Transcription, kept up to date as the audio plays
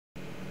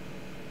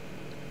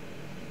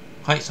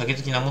はい、酒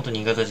好きな元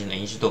新潟人の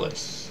飲酒動画で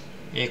す。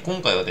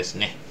今回はです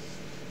ね、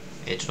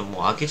ちょっと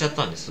もう開けちゃっ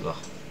たんですが、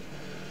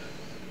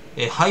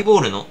ハイボ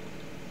ールの、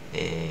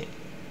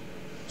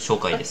紹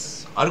介で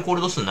す。アルコー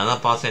ル度数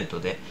 7%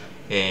 で、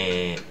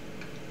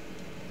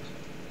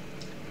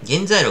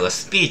原材料が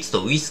スピリッツ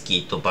とウイスキ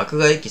ーと麦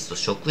芽エキスと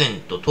食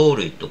塩と糖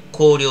類と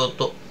香料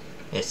と、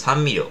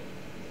酸味料。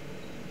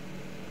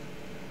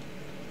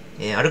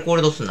アルコー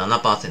ル度数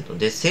 7%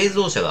 で、製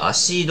造者がア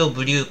シード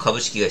ブリュー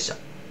株式会社。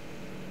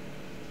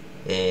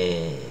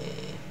で、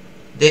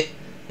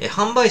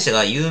販売者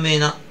が有名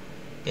な、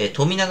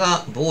富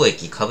永貿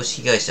易株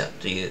式会社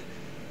という、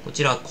こ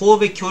ちら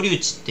神戸居留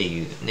地って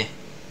いうね、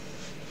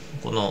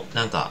この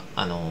なんか、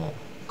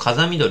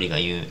風見鶏が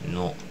言う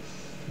の、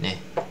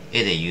ね、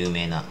絵で有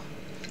名な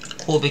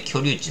神戸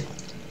居留地の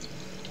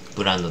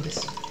ブランドで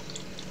す。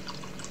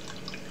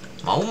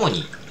まあ、主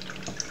に、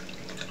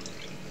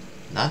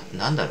な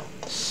んだろう。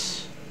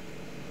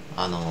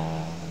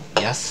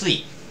安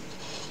い、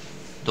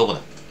どこ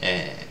だ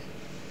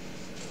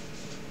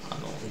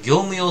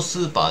業務用ス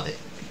ーパーで、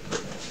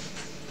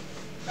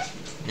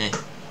ね、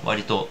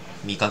割と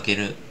見かけ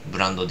るブ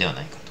ランドでは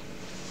ないかと。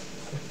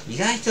意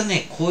外と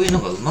ね、こういう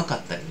のがうまか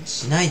ったり、ね、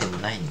しないでも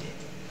ないんで、ね、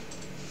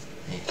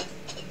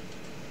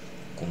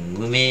こう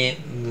無名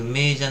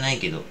じゃない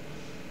けど、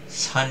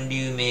三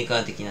流メーカ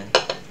ー的なね、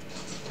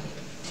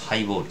ハ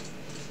イボール。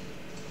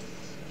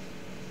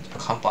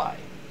乾杯。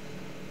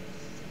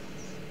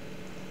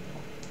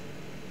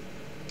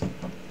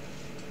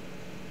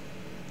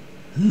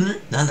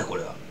なんだこ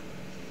れは。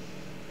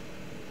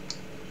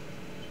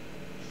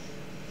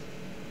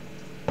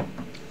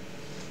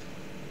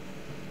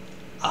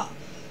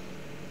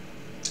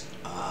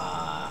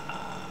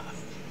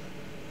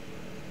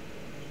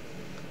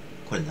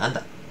これなん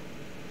だ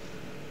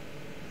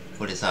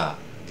これさ、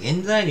原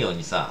材料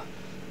にさ、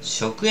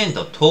食塩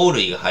と糖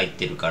類が入っ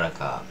てるから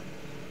か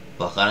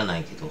わからな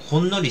いけど、ほ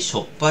んのりし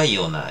ょっぱい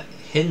ような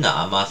変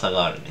な甘さ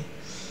があるね。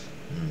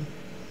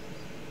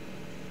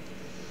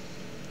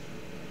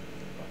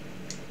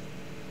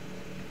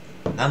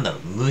なんだろう、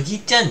麦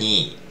茶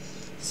に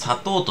砂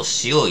糖と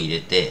塩を入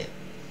れて、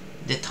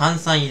で炭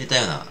酸入れた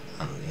ような、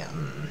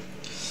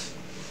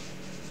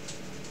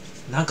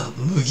なんか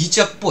麦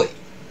茶っぽい。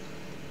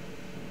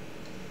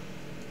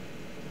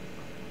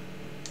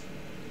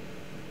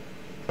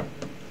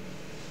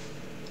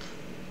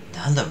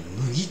なんだろう、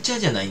麦茶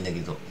じゃないんだ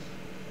けど、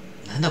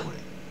なんだこれ。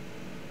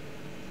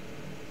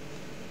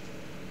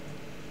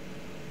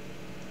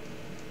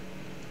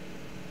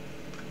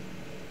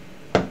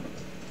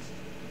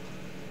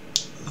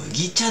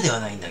麦茶では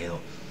ないんだけ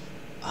ど、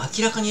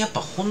明らかにやっ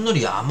ぱほんの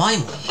り甘い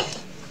もんね。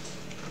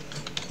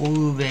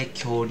神戸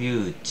居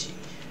留地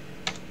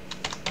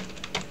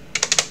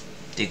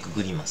でく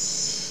ぐりま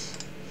す。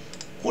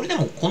これで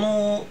もこ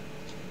の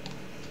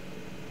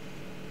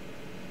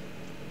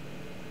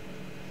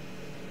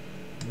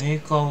メ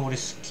ーカー俺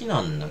好き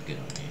なんだけど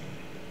ね。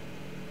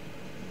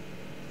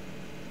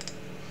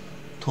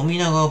富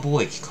永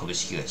貿易株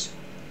式会社。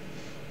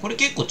これ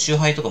結構チュー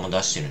ハイとかも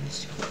出してるんで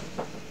すよ。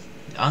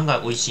案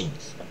外美味しいんで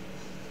す。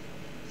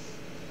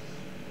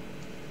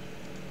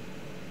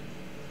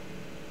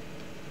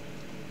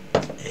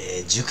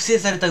熟成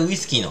されたウイ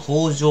スキーの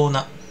芳醇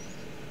な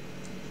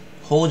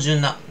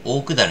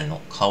大くだれ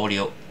の香り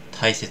を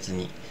大切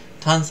に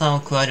炭酸を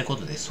加えるこ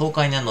とで爽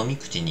快な飲み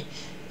口に、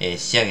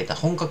仕上げた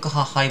本格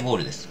派ハイボー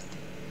ルです。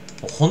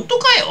本当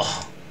かよ。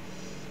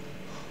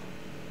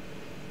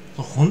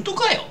これ本当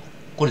かよ。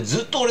これ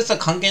ずっと俺さ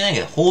関係ない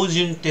けど、芳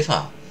醇って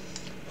さ、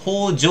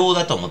芳醇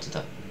だと思ってた。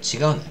違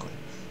うねこれ。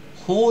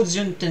芳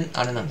醇って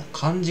あれなんだ。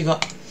漢字が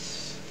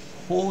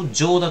芳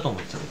醇だと思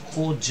ってたけど、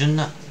芳醇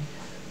なんだね。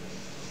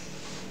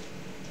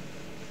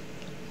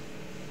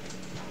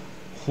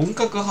本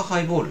格派ハ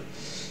イボール。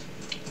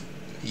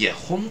いや、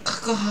本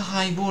格派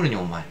ハイボールに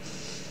お前、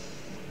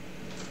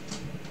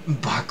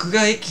麦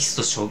芽エキス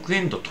と食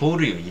塩と糖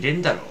類を入れ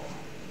んだろ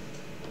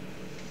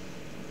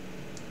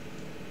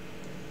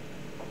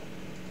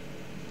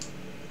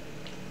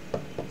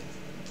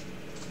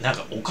う。なん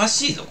かおか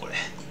しいぞこれ。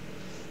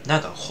な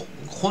んか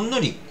ほん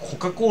のりコ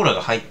カ・コーラ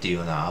が入ってる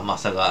ような甘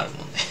さがあるもん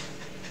ね。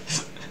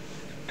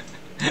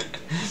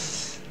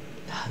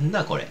なん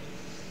だこれ。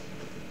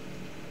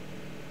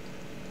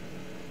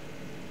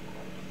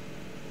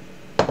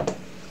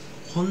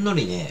ほんの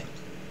りね、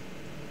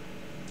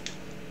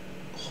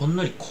ほん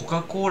のりコ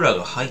カ・コーラ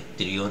が入っ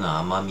てるような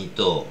甘み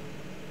と、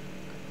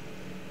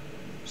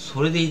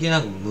それでいてな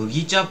んか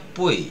麦茶っ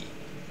ぽい、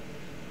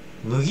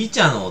麦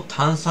茶の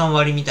炭酸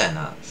割りみたい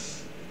な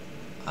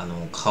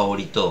香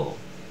りと、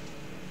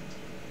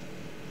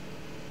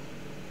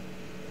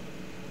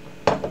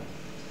こ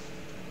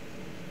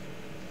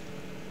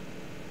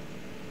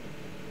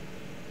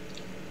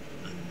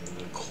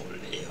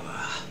れ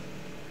は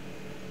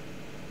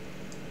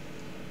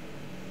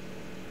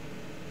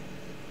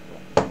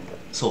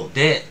そう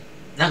で、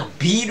なんか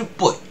ビールっ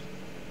ぽい、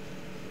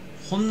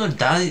ほんのり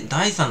第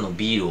3の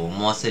ビールを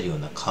思わせるよう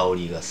な香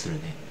りがする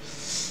ね。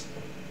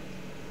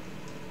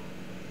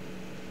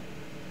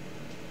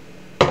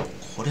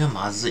ここれは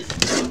まずい。こ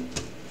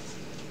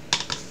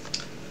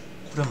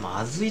れは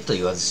まずいと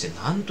言わずして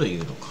何という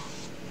のか。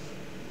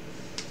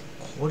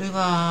これ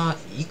は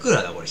いく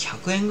らだこれ。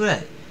100円ぐら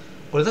い。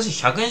これ確か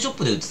100円ショッ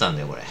プで売ってたん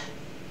だよこれ。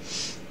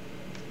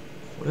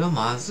これは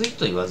まずい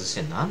と言わずし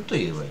て何と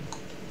言えばいいのか。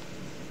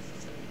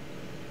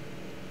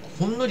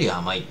ほんのり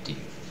甘いっていう。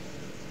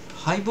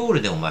ハイボー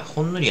ルでお前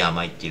ほんのり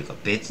甘いっていうか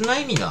別な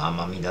意味の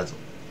甘みだぞ。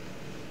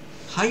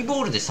ハイ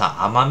ボールで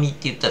さ甘みっ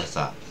て言ったら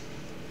さ、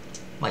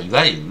まあい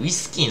わゆるウイ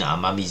スキーの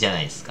甘みじゃな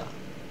いですか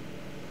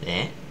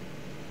ね。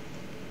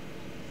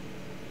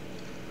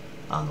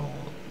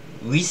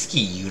ウイスキ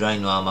ー由来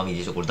の甘み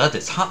でしょこれ。だって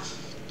砂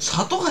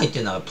糖入っ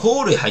てんだから、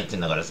糖類入ってん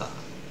だからさ、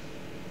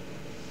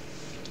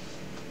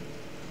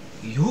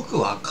よく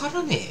わか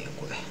らねえよ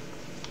これ。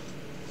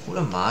こ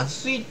れはま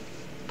ずい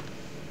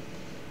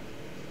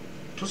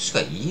としか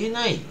言え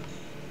ないよね。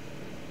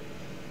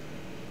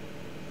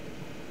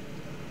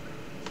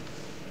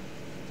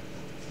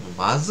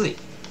まずい。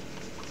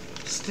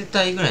捨て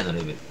たいぐらいのレ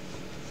ベル。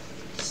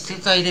捨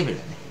てたいレベル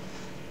だね。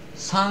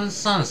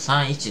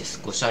3331です。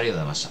ご視聴ありが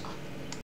とうございました。